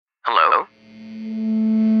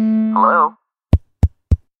Hello?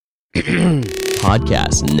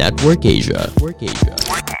 Podcast Network Asia.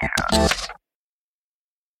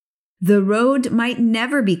 The road might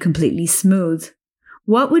never be completely smooth.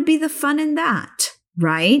 What would be the fun in that,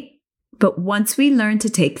 right? But once we learn to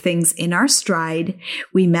take things in our stride,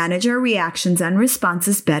 we manage our reactions and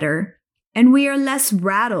responses better, and we are less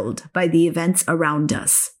rattled by the events around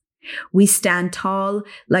us. We stand tall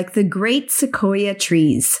like the great sequoia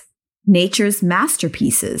trees, nature's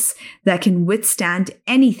masterpieces that can withstand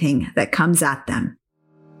anything that comes at them.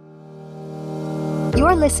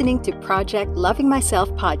 You're listening to Project Loving Myself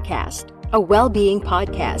podcast, a well-being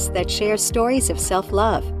podcast that shares stories of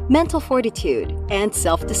self-love, mental fortitude, and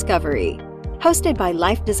self-discovery. Hosted by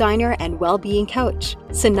life designer and well-being coach,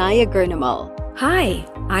 Sanaya Gurnamal. Hi,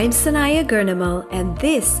 I'm Sanaya Gurnamal, and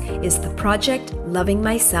this is the Project Loving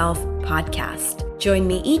Myself podcast. Join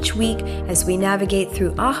me each week as we navigate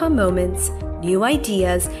through aha moments, new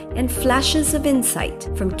ideas, and flashes of insight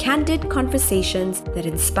from candid conversations that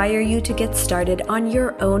inspire you to get started on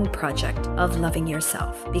your own project of loving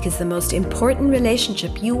yourself. Because the most important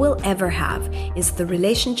relationship you will ever have is the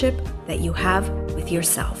relationship that you have with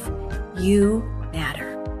yourself. You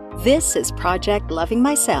matter. This is Project Loving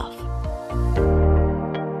Myself.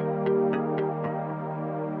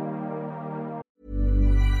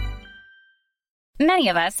 Many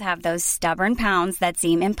of us have those stubborn pounds that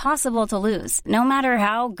seem impossible to lose, no matter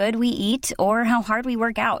how good we eat or how hard we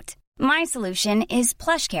work out. My solution is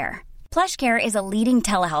PlushCare. PlushCare is a leading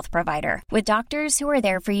telehealth provider with doctors who are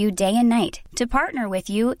there for you day and night to partner with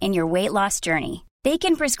you in your weight loss journey. They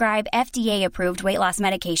can prescribe FDA-approved weight loss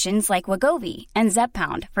medications like Wegovy and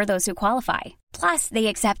Zepbound for those who qualify. Plus, they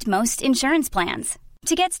accept most insurance plans.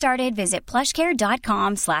 To get started, visit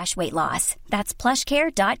plushcare.com/weightloss. That's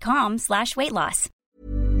plushcare.com/weightloss.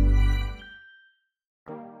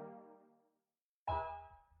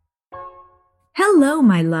 Hello,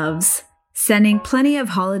 my loves. Sending plenty of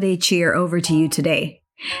holiday cheer over to you today.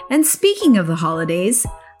 And speaking of the holidays,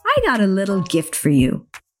 I got a little gift for you.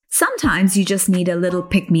 Sometimes you just need a little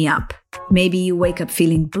pick-me-up. Maybe you wake up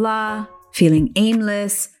feeling blah, feeling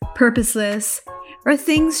aimless, purposeless, or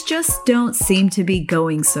things just don't seem to be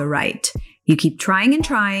going so right. You keep trying and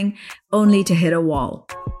trying, only to hit a wall.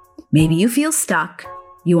 Maybe you feel stuck,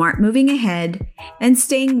 you aren't moving ahead, and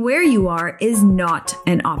staying where you are is not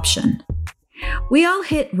an option. We all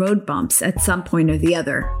hit road bumps at some point or the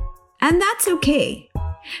other, and that's okay.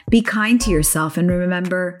 Be kind to yourself and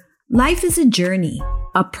remember, life is a journey,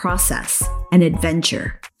 a process, an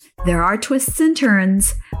adventure. There are twists and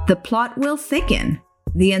turns, the plot will thicken,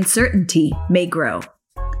 the uncertainty may grow.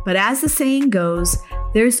 But as the saying goes,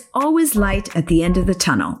 there's always light at the end of the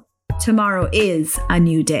tunnel. Tomorrow is a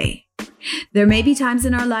new day. There may be times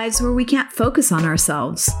in our lives where we can't focus on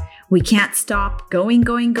ourselves. We can't stop going,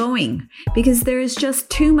 because there is just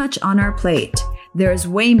too much on our plate. There is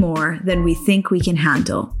way more than we think we can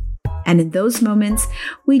handle. And in those moments,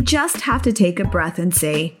 we just have to take a breath and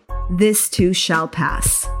say, this too shall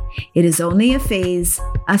pass. It is only a phase,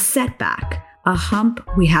 a setback, a hump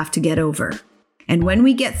we have to get over. And when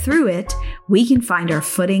we get through it, we can find our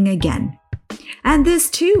footing again. And this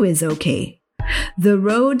too is okay. The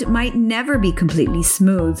road might never be completely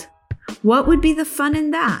smooth. What would be the fun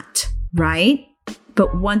in that, right?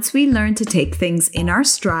 But once we learn to take things in our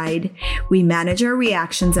stride, we manage our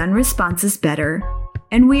reactions and responses better,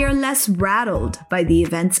 and we are less rattled by the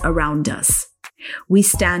events around us. We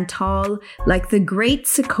stand tall like the great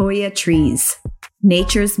sequoia trees,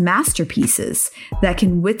 nature's masterpieces that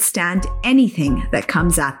can withstand anything that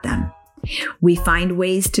comes at them. We find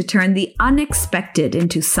ways to turn the unexpected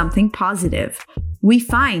into something positive. We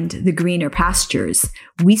find the greener pastures.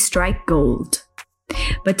 We strike gold.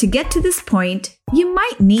 But to get to this point, you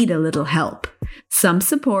might need a little help, some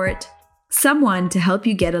support, someone to help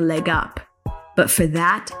you get a leg up. But for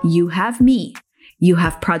that, you have me. You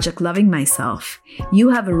have Project Loving Myself. You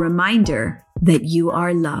have a reminder that you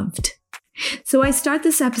are loved. So I start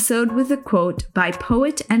this episode with a quote by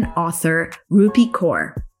poet and author Rupi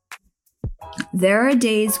Kaur. There are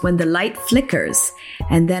days when the light flickers,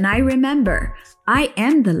 and then I remember I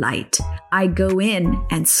am the light. I go in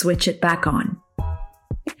and switch it back on.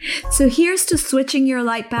 So here's to switching your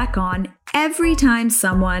light back on every time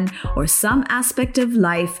someone or some aspect of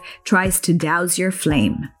life tries to douse your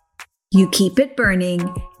flame. You keep it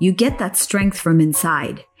burning, you get that strength from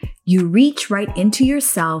inside. You reach right into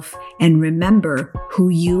yourself and remember who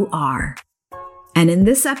you are. And in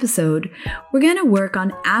this episode, we're going to work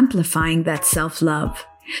on amplifying that self-love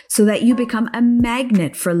so that you become a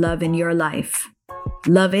magnet for love in your life.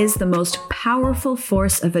 Love is the most powerful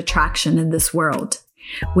force of attraction in this world.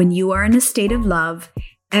 When you are in a state of love,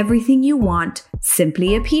 everything you want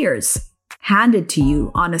simply appears, handed to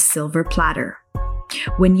you on a silver platter.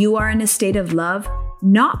 When you are in a state of love,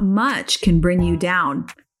 not much can bring you down,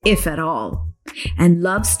 if at all. And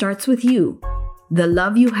love starts with you. The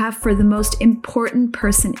love you have for the most important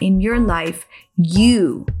person in your life,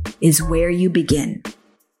 you, is where you begin.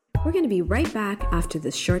 We're going to be right back after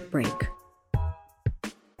this short break.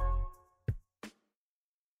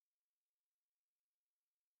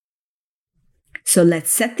 So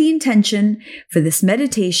let's set the intention for this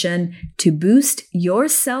meditation to boost your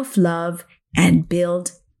self-love and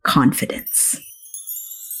build confidence.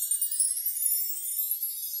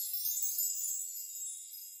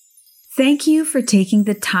 Thank you for taking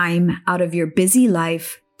the time out of your busy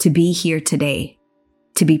life to be here today,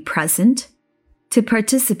 to be present, to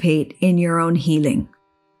participate in your own healing.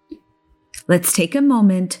 Let's take a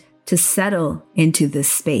moment to settle into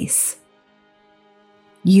this space.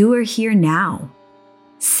 You are here now,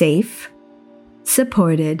 safe,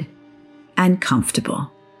 supported, and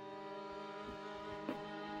comfortable.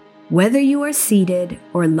 Whether you are seated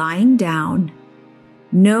or lying down,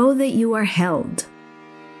 know that you are held.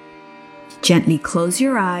 Gently close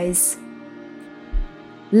your eyes.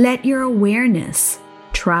 Let your awareness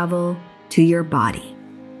travel to your body.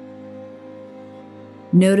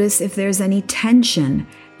 Notice if there's any tension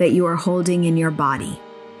that you are holding in your body.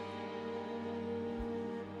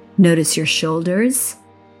 Notice your shoulders,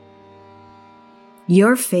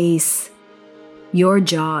 your face, your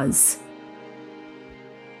jaws.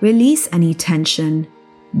 Release any tension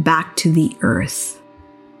back to the earth.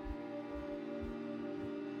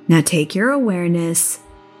 Now take your awareness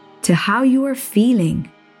to how you are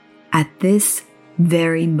feeling at this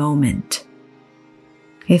very moment.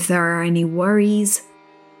 If there are any worries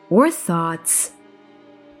or thoughts,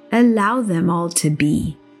 allow them all to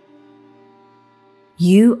be.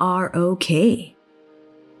 You are okay.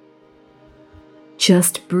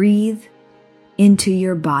 Just breathe into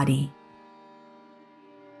your body.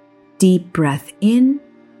 Deep breath in.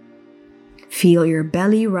 Feel your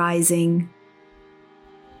belly rising.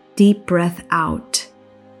 Deep breath out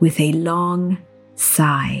with a long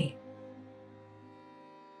sigh.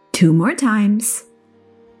 2 more times.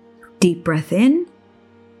 Deep breath in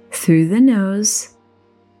through the nose.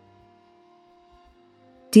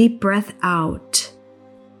 Deep breath out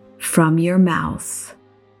from your mouth.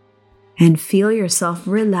 And feel yourself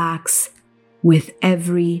relax with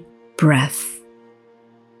every breath.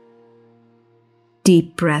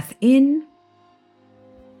 Deep breath in,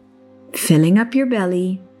 filling up your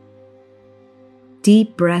belly.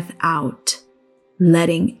 Deep breath out,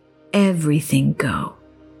 letting everything go.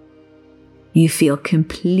 You feel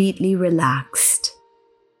completely relaxed.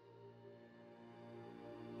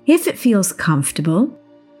 If it feels comfortable,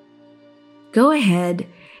 go ahead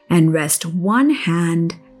and rest one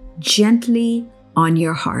hand gently on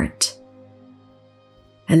your heart.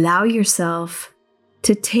 Allow yourself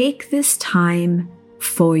to take this time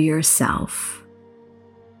for yourself.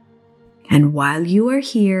 And while you are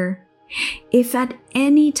here, if at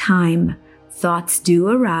any time thoughts do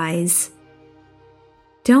arise,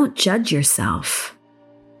 don't judge yourself.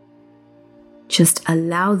 Just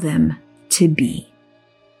allow them to be.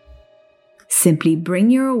 Simply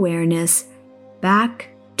bring your awareness back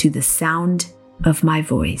to the sound of my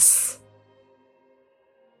voice.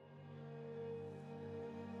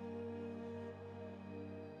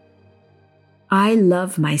 I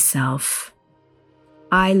love myself.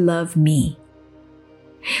 I love me.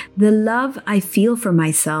 The love I feel for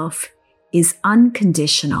myself is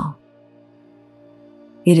unconditional.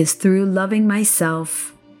 It is through loving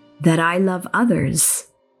myself that I love others.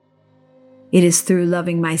 It is through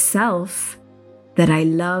loving myself that I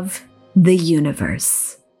love the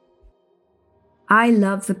universe. I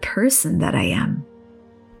love the person that I am.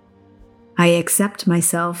 I accept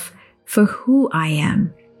myself for who I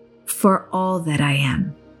am, for all that I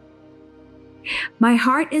am. My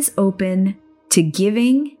heart is open to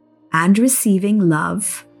giving and receiving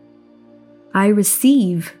love. I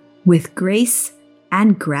receive with grace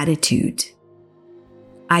and gratitude.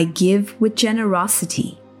 I give with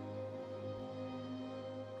generosity.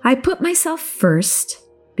 I put myself first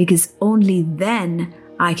because only then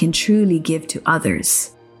I can truly give to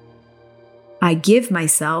others. I give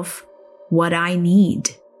myself what I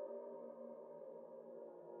need.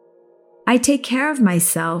 I take care of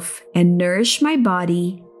myself and nourish my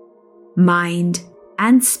body, mind,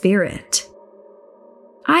 and spirit.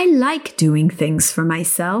 I like doing things for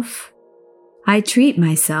myself. I treat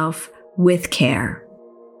myself with care.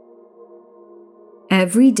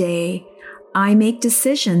 Every day, I make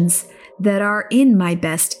decisions that are in my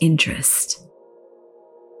best interest.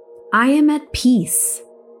 I am at peace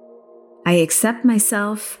I accept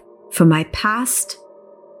myself for my past,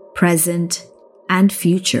 present, and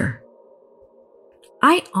future.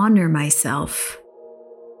 I honor myself.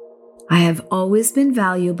 I have always been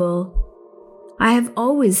valuable. I have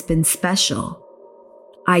always been special.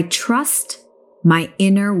 I trust my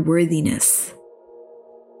inner worthiness.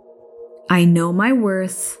 I know my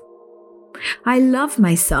worth. I love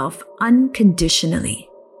myself unconditionally.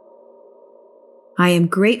 I am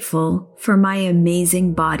grateful for my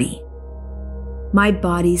amazing body. My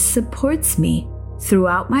body supports me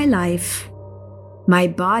throughout my life. My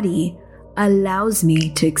body allows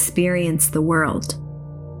me to experience the world.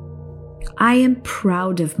 I am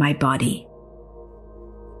proud of my body.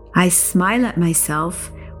 I smile at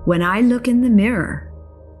myself when I look in the mirror.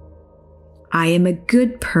 I am a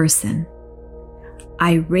good person.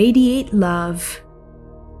 I radiate love.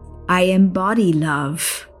 I embody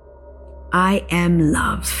love. I am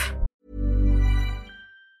love.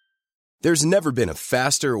 There's never been a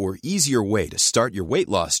faster or easier way to start your weight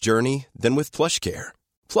loss journey than with PlushCare.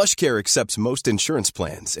 PlushCare accepts most insurance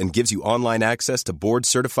plans and gives you online access to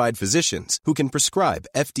board-certified physicians who can prescribe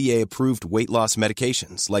FDA-approved weight loss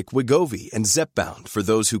medications like Wegovy and Zepbound for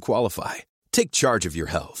those who qualify. Take charge of your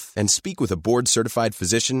health and speak with a board-certified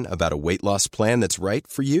physician about a weight loss plan that's right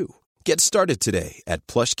for you. Get started today at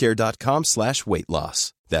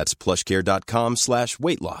plushcare.com/weightloss. That's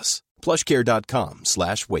plushcare.com/weightloss.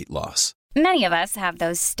 plushcare.com/weightloss. Many of us have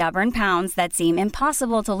those stubborn pounds that seem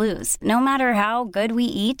impossible to lose, no matter how good we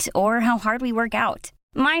eat or how hard we work out.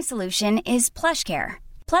 My solution is PlushCare.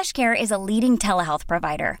 PlushCare is a leading telehealth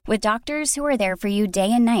provider with doctors who are there for you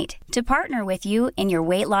day and night to partner with you in your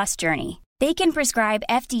weight loss journey. They can prescribe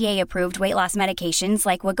FDA-approved weight loss medications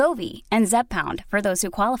like Wegovy and Zepbound for those who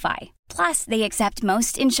qualify. Plus, they accept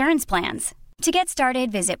most insurance plans. To get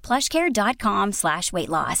started, visit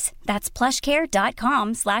plushcare.com/weightloss. That's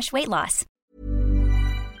plushcare.com/weightloss.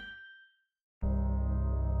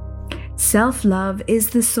 Self-love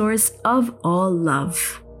is the source of all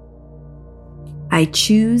love. I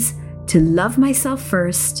choose to love myself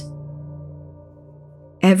first.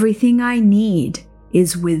 Everything I need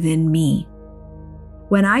is within me.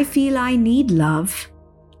 When I feel I need love,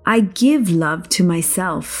 I give love to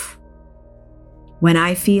myself. When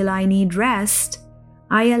I feel I need rest,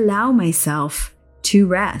 I allow myself to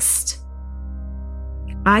rest.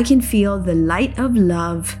 I can feel the light of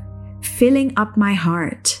love filling up my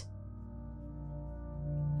heart.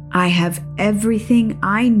 I have everything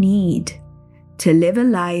I need to live a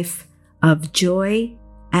life of joy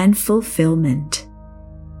and fulfillment.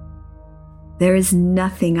 There is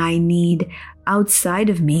nothing I need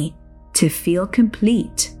outside of me to feel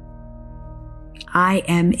complete. I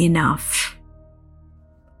am enough.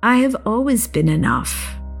 I have always been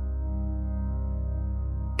enough.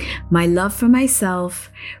 My love for myself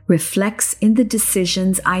reflects in the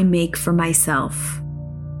decisions I make for myself.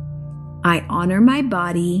 I honor my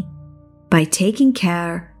body by taking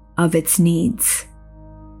care of its needs.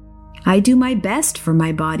 I do my best for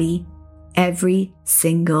my body every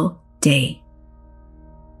single day.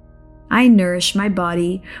 I nourish my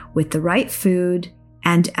body with the right food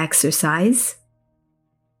and exercise.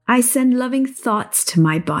 I send loving thoughts to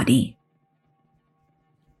my body.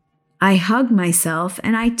 I hug myself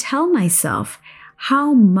and I tell myself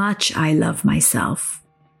how much I love myself.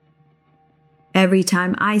 Every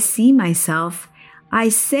time I see myself, I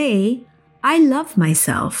say, I love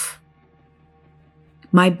myself.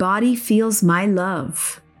 My body feels my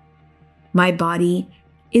love. My body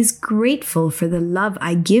is grateful for the love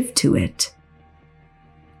I give to it.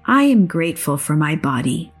 I am grateful for my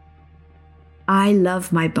body. I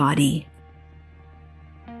love my body.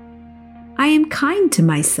 I am kind to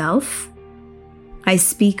myself. I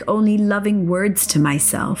speak only loving words to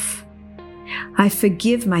myself. I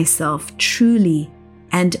forgive myself truly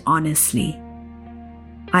and honestly.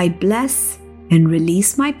 I bless and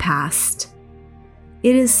release my past.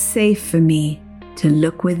 It is safe for me to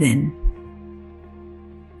look within.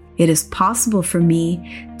 It is possible for me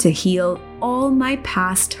to heal all my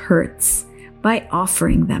past hurts by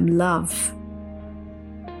offering them love.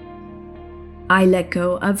 I let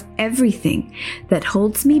go of everything that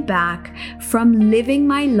holds me back from living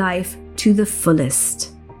my life to the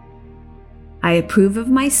fullest. I approve of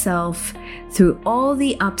myself through all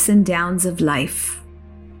the ups and downs of life.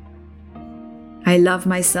 I love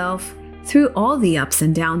myself through all the ups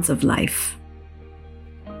and downs of life.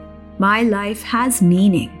 My life has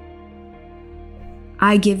meaning.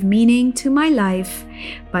 I give meaning to my life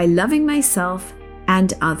by loving myself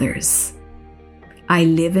and others. I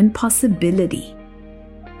live in possibility.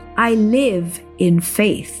 I live in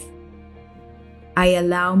faith. I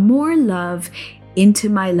allow more love into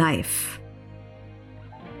my life.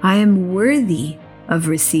 I am worthy of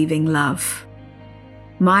receiving love.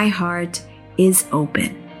 My heart is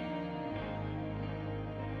open.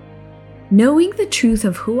 Knowing the truth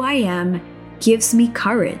of who I am gives me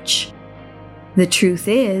courage. The truth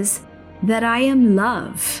is that I am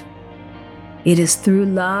love. It is through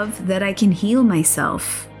love that I can heal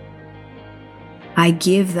myself. I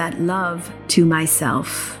give that love to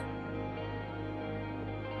myself.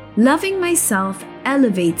 Loving myself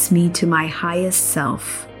elevates me to my highest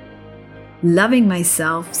self. Loving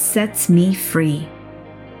myself sets me free.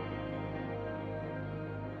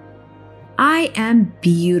 I am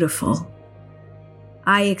beautiful.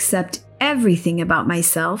 I accept everything about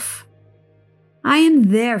myself. I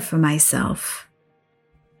am there for myself.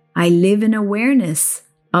 I live in awareness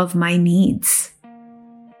of my needs.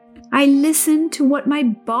 I listen to what my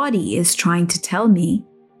body is trying to tell me.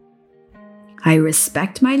 I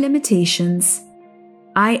respect my limitations.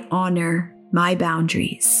 I honor my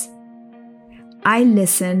boundaries. I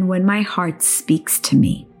listen when my heart speaks to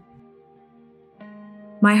me.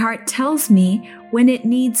 My heart tells me when it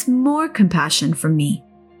needs more compassion from me.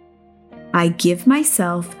 I give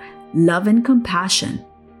myself love and compassion.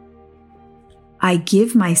 I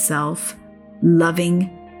give myself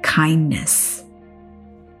loving kindness.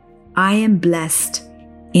 I am blessed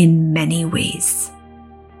in many ways.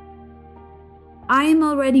 I am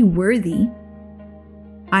already worthy.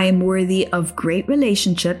 I am worthy of great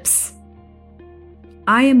relationships.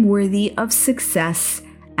 I am worthy of success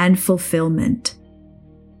and fulfillment.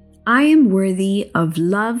 I am worthy of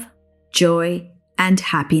love, joy, and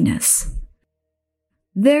happiness.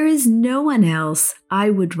 There is no one else I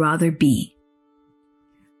would rather be.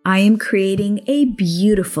 I am creating a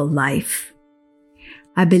beautiful life.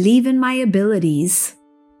 I believe in my abilities.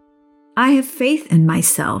 I have faith in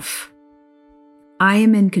myself. I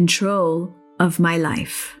am in control of my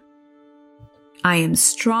life. I am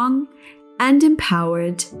strong and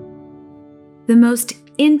empowered. The most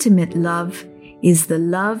intimate love is the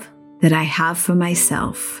love that I have for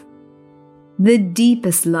myself. The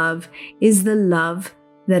deepest love is the love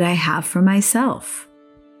that I have for myself.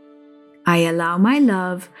 I allow my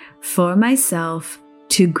love for myself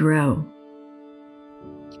to grow.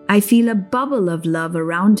 I feel a bubble of love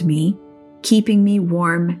around me, keeping me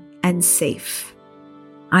warm and safe.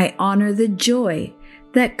 I honor the joy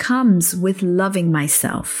that comes with loving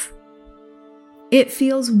myself. It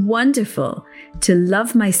feels wonderful to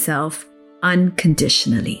love myself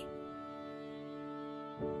unconditionally.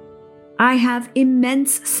 I have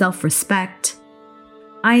immense self-respect.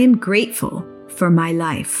 I am grateful for my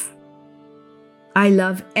life. I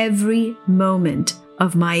love every moment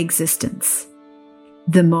of my existence.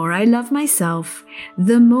 The more I love myself,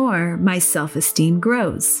 the more my self-esteem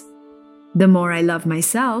grows. The more I love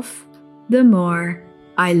myself, the more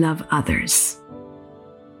I love others.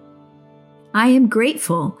 I am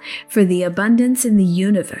grateful for the abundance in the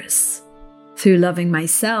universe. Through loving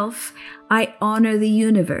myself, I honor the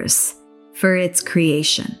universe for its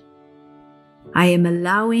creation. I am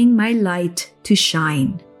allowing my light to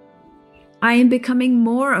shine. I am becoming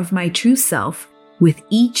more of my true self with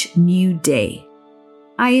each new day.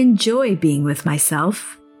 I enjoy being with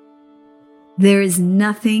myself. There is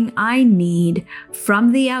nothing I need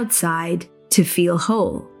from the outside to feel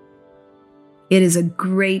whole. It is a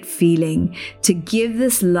great feeling to give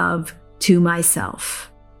this love to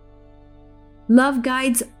myself. Love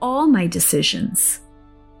guides all my decisions.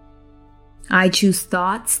 I choose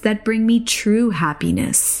thoughts that bring me true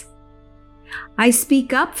happiness. I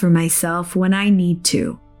speak up for myself when I need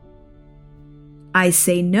to. I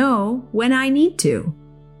say no when I need to.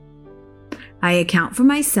 I account for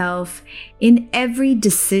myself in every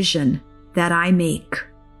decision that I make.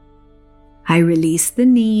 I release the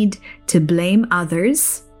need to blame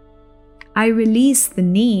others. I release the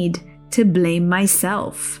need to blame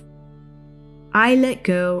myself. I let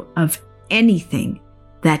go of anything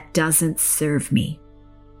that doesn't serve me.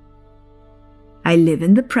 I live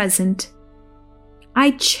in the present.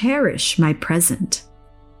 I cherish my present.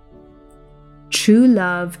 True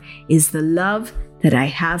love is the love that I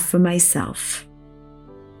have for myself.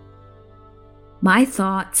 My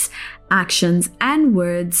thoughts, actions, and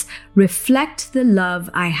words reflect the love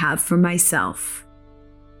I have for myself.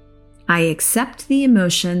 I accept the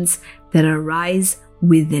emotions that arise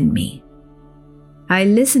within me. I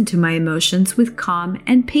listen to my emotions with calm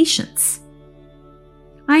and patience.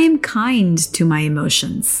 I am kind to my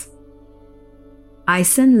emotions. I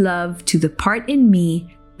send love to the part in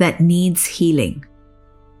me that needs healing.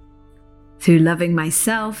 Through loving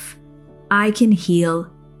myself, I can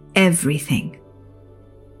heal everything.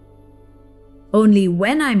 Only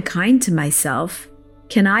when I'm kind to myself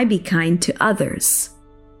can I be kind to others.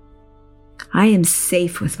 I am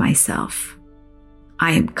safe with myself.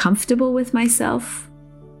 I am comfortable with myself.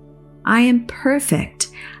 I am perfect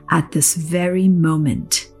at this very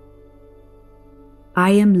moment.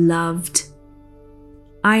 I am loved.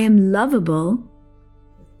 I am lovable.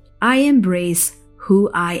 I embrace who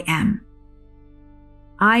I am.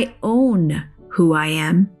 I own who I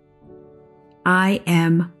am. I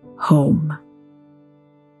am home.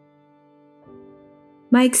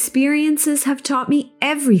 My experiences have taught me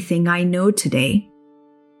everything I know today.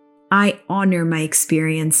 I honor my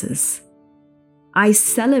experiences. I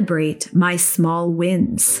celebrate my small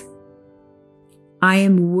wins. I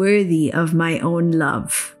am worthy of my own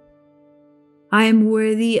love. I am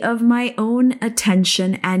worthy of my own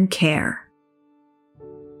attention and care.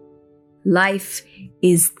 Life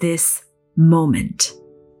is this moment.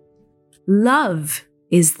 Love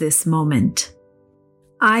is this moment.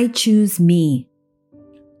 I choose me.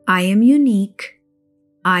 I am unique.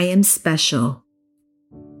 I am special.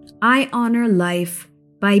 I honor life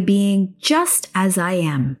by being just as I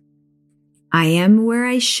am. I am where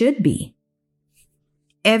I should be.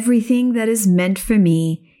 Everything that is meant for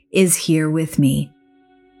me is here with me.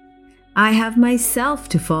 I have myself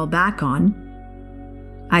to fall back on.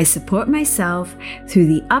 I support myself through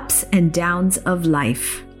the ups and downs of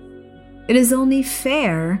life. It is only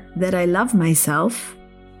fair that I love myself.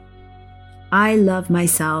 I love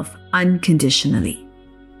myself unconditionally.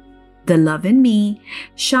 The love in me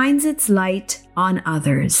shines its light on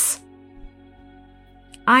others.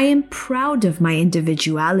 I am proud of my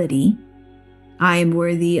individuality. I am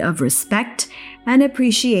worthy of respect and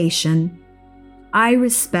appreciation. I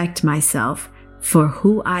respect myself for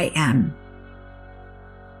who I am.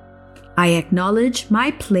 I acknowledge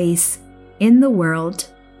my place in the world.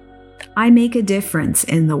 I make a difference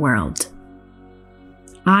in the world.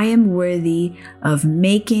 I am worthy of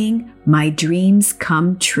making my dreams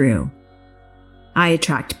come true. I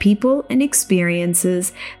attract people and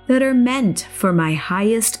experiences that are meant for my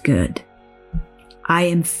highest good. I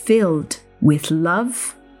am filled with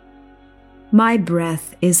love. My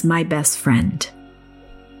breath is my best friend.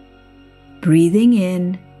 Breathing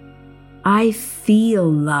in, I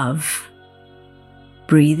feel love.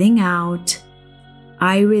 Breathing out,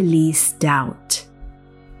 I release doubt.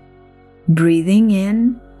 Breathing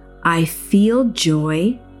in, I feel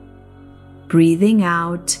joy. Breathing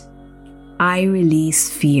out, I release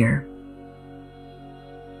fear.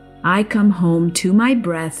 I come home to my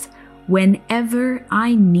breath whenever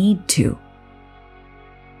I need to.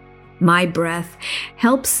 My breath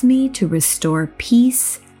helps me to restore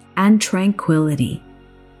peace and tranquility.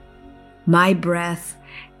 My breath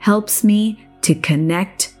helps me to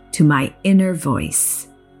connect to my inner voice.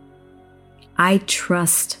 I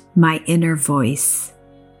trust my inner voice.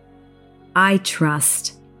 I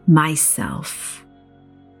trust myself.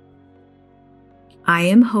 I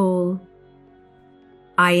am whole.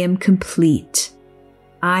 I am complete.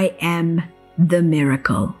 I am the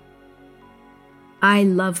miracle. I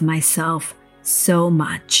love myself so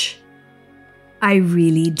much. I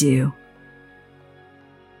really do.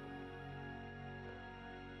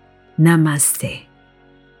 Namaste.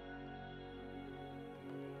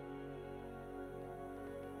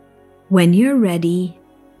 When you're ready,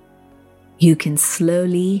 you can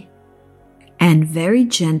slowly and very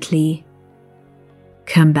gently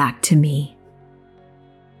come back to me.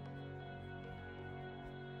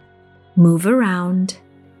 Move around.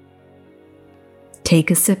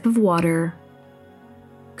 Take a sip of water.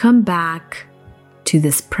 Come back to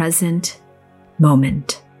this present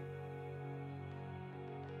moment.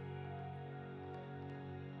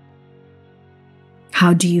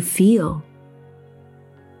 How do you feel?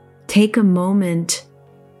 Take a moment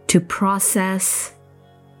to process,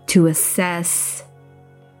 to assess,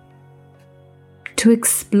 to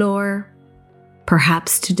explore,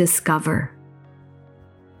 perhaps to discover.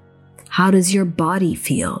 How does your body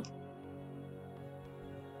feel?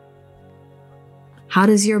 How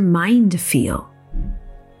does your mind feel?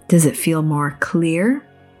 Does it feel more clear?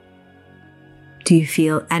 Do you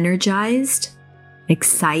feel energized,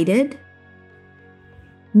 excited?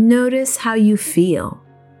 Notice how you feel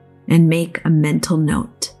and make a mental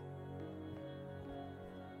note.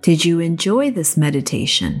 Did you enjoy this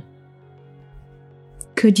meditation?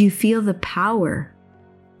 Could you feel the power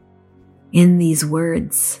in these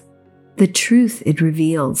words, the truth it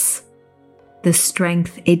reveals, the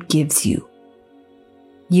strength it gives you?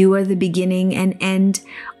 You are the beginning and end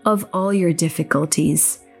of all your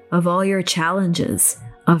difficulties, of all your challenges,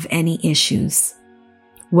 of any issues.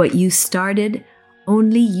 What you started,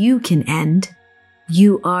 only you can end.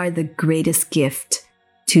 You are the greatest gift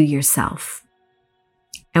to yourself.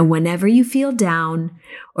 And whenever you feel down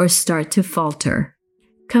or start to falter,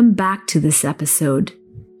 come back to this episode,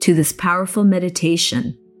 to this powerful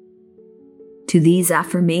meditation, to these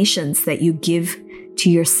affirmations that you give to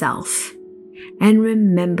yourself, and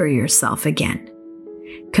remember yourself again.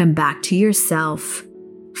 Come back to yourself,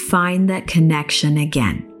 find that connection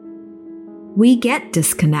again. We get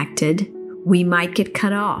disconnected, we might get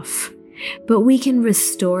cut off, but we can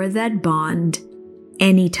restore that bond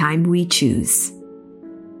anytime we choose.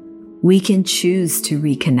 We can choose to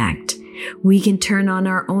reconnect. We can turn on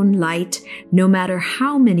our own light no matter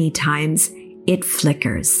how many times it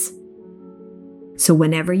flickers. So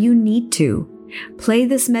whenever you need to, play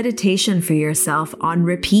this meditation for yourself on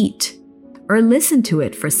repeat or listen to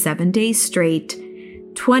it for 7 days straight.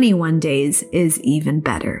 21 days is even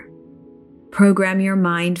better. Program your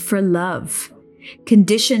mind for love.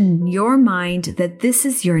 Condition your mind that this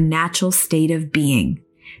is your natural state of being.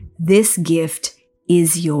 This gift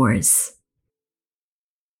is yours.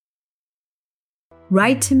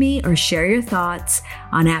 Write to me or share your thoughts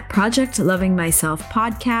on @Project Loving Myself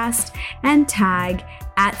podcast and tag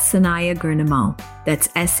 @Sanaya Gurnamal. That's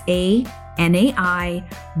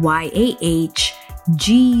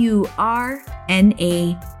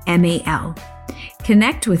SANAIYAHGURNAMAL.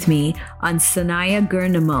 Connect with me on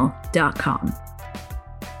sanayagurnamal.com.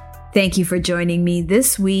 Thank you for joining me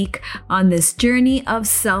this week on this journey of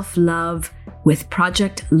self-love with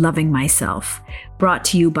Project Loving Myself, brought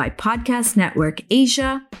to you by Podcast Network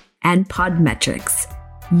Asia and Podmetrics.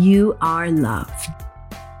 You are loved.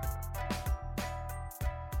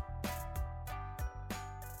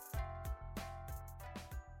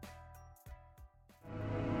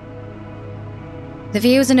 The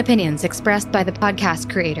views and opinions expressed by the podcast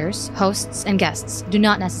creators, hosts, and guests do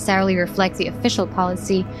not necessarily reflect the official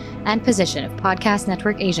policy and position of Podcast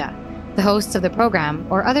Network Asia, the hosts of the program,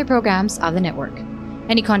 or other programs of the network.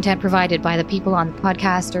 Any content provided by the people on the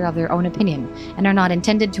podcast are of their own opinion and are not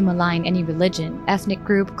intended to malign any religion, ethnic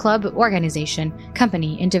group, club, organization,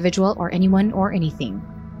 company, individual, or anyone or anything.